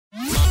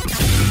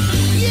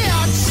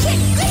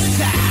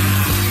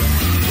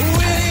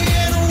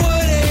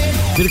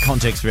Bit of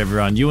context for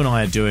everyone. You and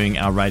I are doing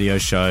our radio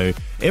show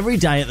every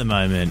day at the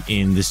moment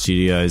in the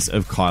studios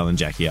of Kyle and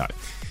Jackie O.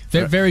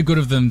 Very good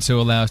of them to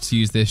allow us to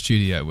use their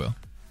studio, Will.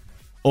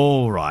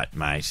 All right,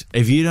 mate.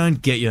 If you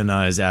don't get your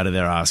nose out of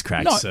their ass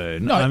crack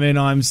soon, no. I mean,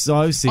 I'm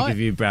so sick of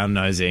you brown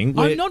nosing.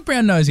 I'm not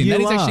brown nosing. That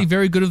is are. actually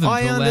very good of them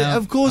to allow.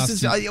 Of course, us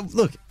to...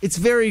 look, it's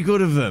very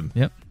good of them.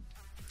 Yep.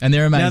 And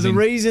they're amazing. Now, the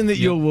reason that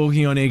you're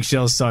walking on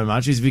eggshells so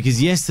much is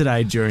because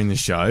yesterday during the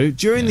show,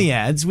 during the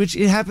ads, which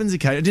it happens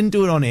occasionally, I didn't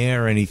do it on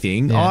air or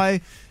anything,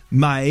 I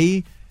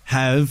may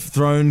have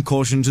thrown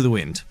caution to the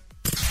wind.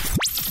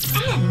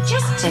 And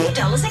just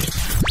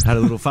 $2 Had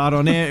a little fart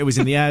on air. It was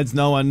in the ads.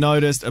 No one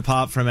noticed,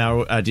 apart from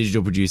our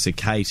digital producer,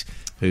 Kate,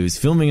 who's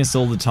filming us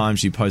all the time.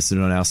 She posted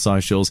it on our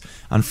socials.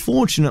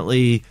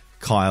 Unfortunately,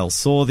 Kyle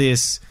saw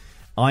this.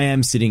 I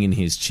am sitting in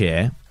his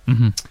chair.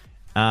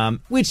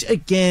 Which,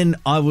 again,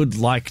 I would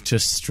like to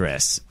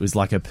stress was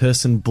like a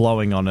person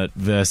blowing on it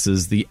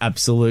versus the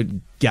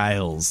absolute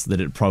gales that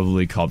it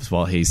probably cops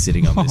while he's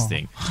sitting on this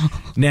thing.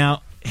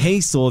 Now, he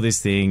saw this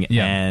thing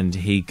and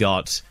he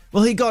got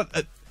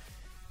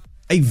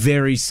a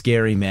very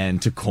scary man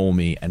to call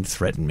me and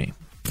threaten me.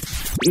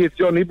 Here's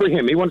John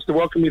Ibrahim. He wants to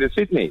welcome you to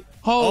Sydney.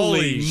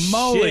 Holy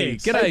moly.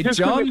 shit. G'day, Just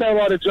John. quickly say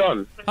hello to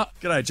John.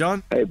 G'day,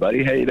 John. Hey,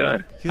 buddy. How you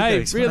doing?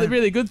 Hey,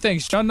 really good,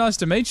 thanks, John. Nice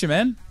to meet you,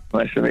 man.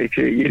 Nice to meet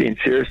you. You didn't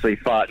seriously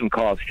fart in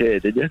Kyle's chair,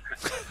 did you?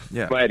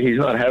 Yeah. Mate, he's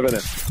not having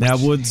it. Now,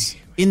 Woods,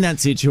 in that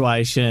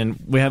situation,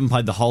 we haven't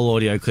played the whole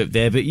audio clip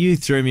there, but you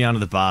threw me under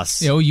the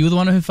bus. Yeah, well, you were the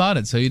one who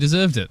farted, so you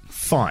deserved it.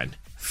 Fine.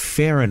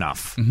 Fair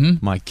enough,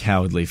 my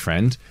cowardly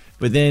friend.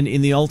 But then,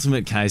 in the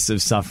ultimate case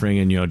of suffering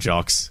in your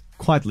jocks,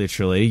 quite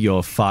literally,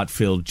 your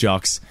fart-filled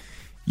jocks,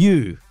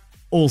 you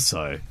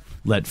also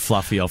let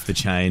Fluffy off the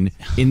chain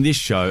in this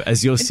show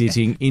as you're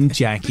sitting in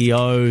Jackie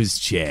O's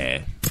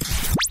chair.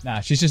 Nah,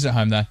 she's just at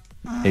home, though.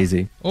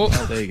 Easy. Oh,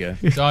 there you go.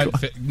 Don't.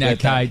 Now,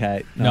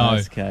 Kate.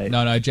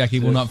 No, Jackie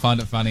will not find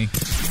it funny.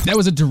 That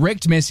was a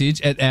direct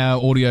message at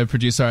our audio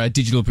producer, our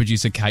digital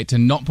producer, Kate, to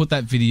not put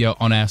that video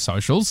on our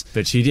socials.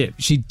 But she did.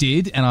 She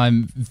did, and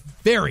I'm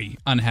very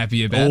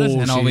unhappy about it.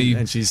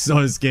 And she's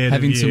so scared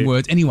having of you. some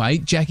words. Anyway,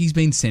 Jackie's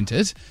been sent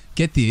it.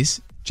 Get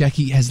this.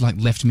 Jackie has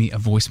left me a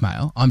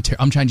voicemail.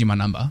 I'm changing my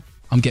number.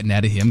 I'm getting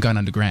out of here. I'm going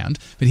underground.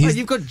 But Wait,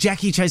 you've got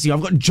Jackie chasing you.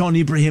 I've got John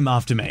Ibrahim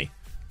after me.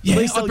 Yeah,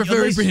 I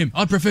prefer Ibrahim.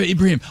 I prefer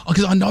Ibrahim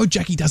because I know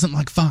Jackie doesn't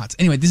like farts.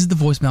 Anyway, this is the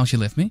voicemail she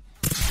left me.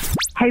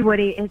 Hey,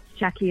 Woody, it's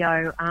Jackie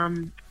O.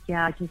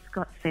 I just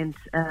got sent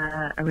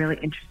a really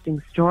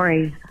interesting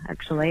story,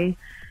 actually,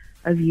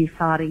 of you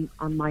farting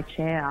on my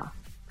chair.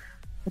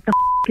 What the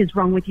is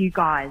wrong with you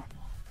guys?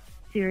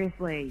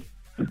 Seriously.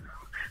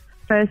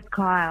 First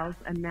Kyle's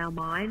and now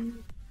mine.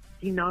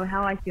 Do you know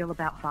how I feel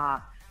about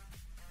farts?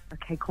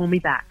 Okay, call me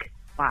back.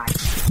 Bye.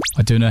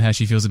 I do know how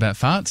she feels about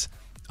farts.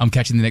 I'm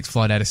catching the next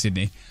flight out of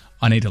Sydney.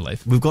 I need to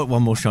leave. We've got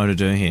one more show to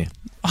do here.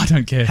 I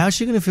don't care. How's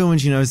she going to feel when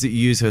she knows that you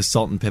use her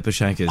salt and pepper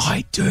shakers?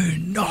 I do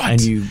not. And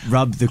you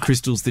rub the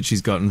crystals that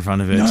she's got in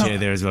front of her chair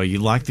there as well. You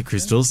like the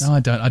crystals? No, I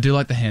don't. I do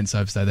like the hand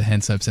soaps, though. The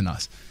hand soaps are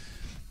nice.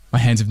 My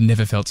hands have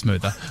never felt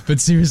smoother. But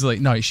seriously,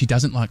 no, she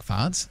doesn't like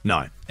farts.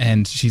 No.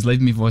 And she's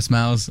leaving me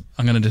voicemails.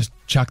 I'm going to just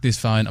chuck this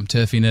phone. I'm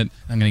turfing it.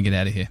 I'm going to get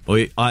out of here. Well,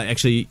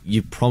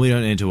 you probably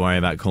don't need to worry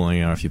about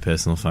calling her off your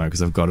personal phone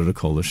because I've got her to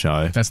call the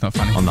show. That's not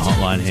funny. On the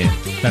hotline here.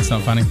 That's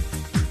not funny.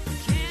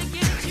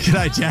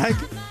 G'day, Jack.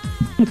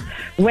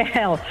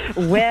 Well.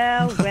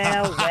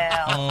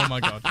 Oh, my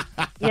God.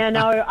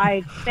 I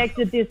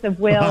expected this of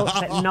Will,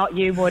 but not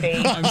you, Woody.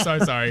 I'm so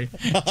sorry.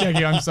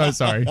 Jackie, I'm so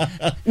sorry.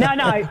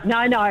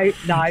 No.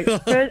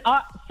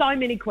 So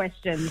many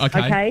questions,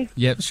 okay?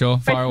 Yep, sure.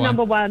 Fire Question away.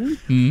 number one,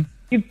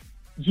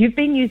 you've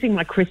been using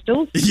my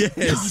crystals?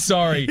 Yes.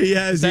 Sorry.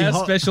 Yes.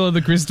 How special are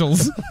the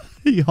crystals?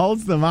 He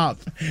holds them up.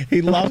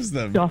 He loves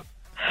them.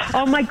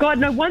 Oh, my God,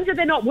 no wonder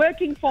they're not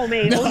working for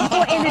me. All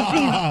your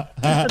energy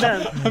for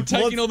them. I'm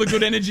taking all the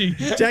good energy.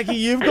 Jackie,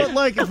 you've got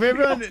for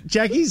everyone,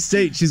 Jackie's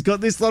seat, she's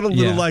got this little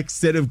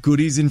set of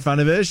goodies in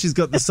front of her. She's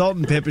got the salt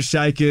and pepper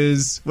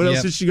shakers. What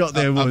else has she got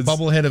there, Woods? A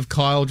bobblehead of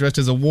Kyle dressed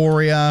as a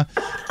warrior.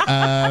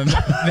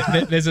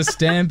 There's a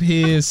stamp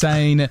here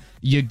saying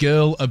your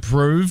girl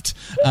approved.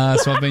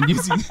 So I've been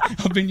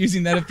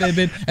using that a fair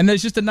bit. And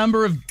there's just a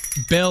number of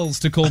bells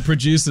to call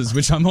producers,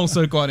 which I'm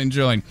also quite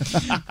enjoying.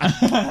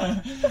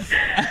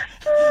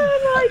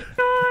 Oh, my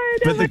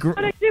God.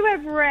 But I do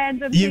have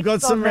random You've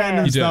got things some on there.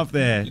 random stuff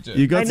there.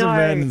 You've got some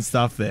random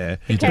stuff there.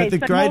 Okay, But the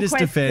so greatest more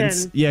defense...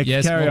 questions. Yeah,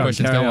 Yes, carry more on,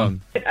 questions. carry Go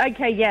on.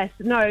 Okay, yes.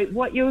 No,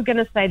 what you were going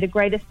to say, the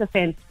greatest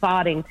offence,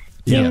 farting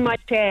Yeah. in my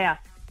chair.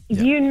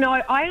 Yeah. You know,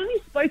 I only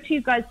spoke to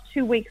you guys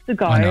 2 weeks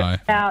ago I know.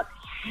 about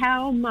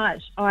how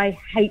much I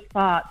hate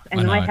farts, I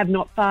and know. I have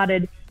not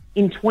farted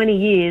in 20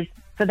 years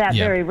for that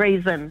Yeah. very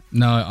reason.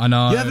 No, I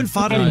know. You haven't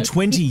farted in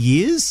 20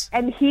 years?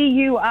 And here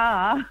you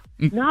are,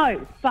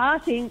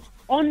 farting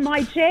on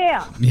my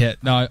chair. Yeah,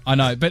 no, I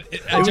know. But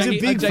It was a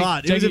big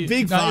fart. It was a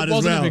big fart it as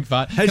wasn't well. a big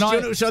fart. Hey,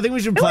 I think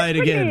we should play it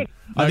pretty again. big.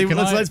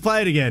 Let's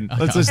play it again.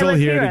 Let's Okay, all let's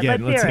hear hear it it.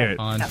 again. Let's Let's hear hear it. it.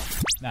 Fine.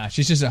 Nah,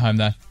 she's just at home,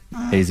 though.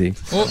 Easy.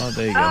 Oh,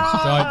 there you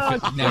go.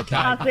 Don't,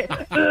 now, Kate.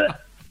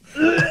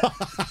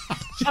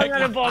 I'm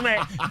going to vomit.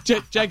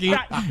 Jackie.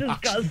 That's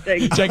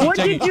disgusting. Jackie, What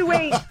Jackie. did you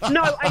eat?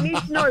 No, I need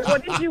to know.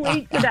 What did you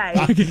eat today?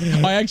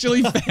 I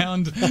actually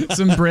found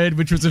some bread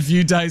which was a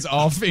few days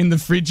off in the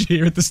fridge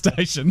here at the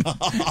station.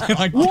 And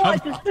I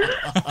What?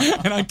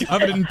 and I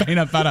covered it in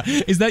peanut butter.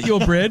 Is that your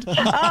bread?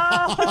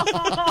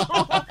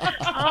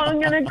 I'm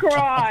going to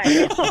cry.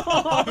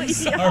 Oh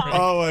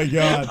my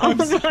god. Oh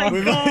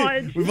my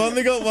God. We've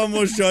only got one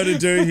more show to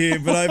do here,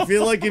 but I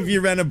feel like if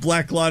you ran a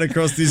black light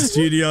across this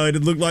studio,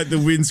 it'd look like the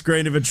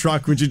windscreen of a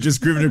truck which had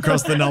just driven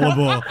across the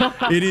Nullarbor.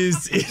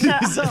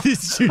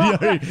 This studio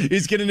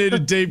is going to need a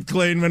deep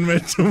clean when we're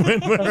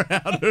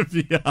out of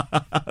here.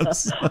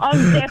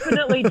 I'm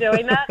definitely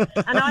doing that.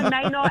 And I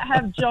may not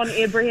have John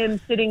Ibrahim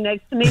sitting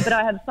next to me, but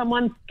I have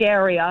someone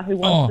scarier who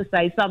wants to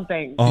say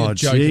something. Oh, You're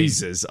joking.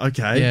 Jesus.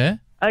 Okay. Yeah.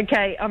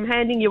 Okay, I'm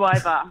handing you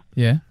over.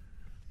 Yeah.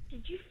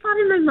 Did you fart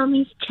in my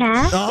mummy's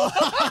chair?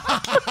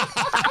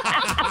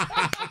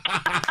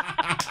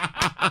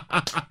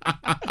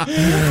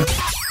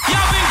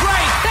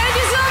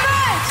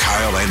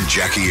 Kyle and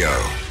Jackie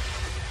O.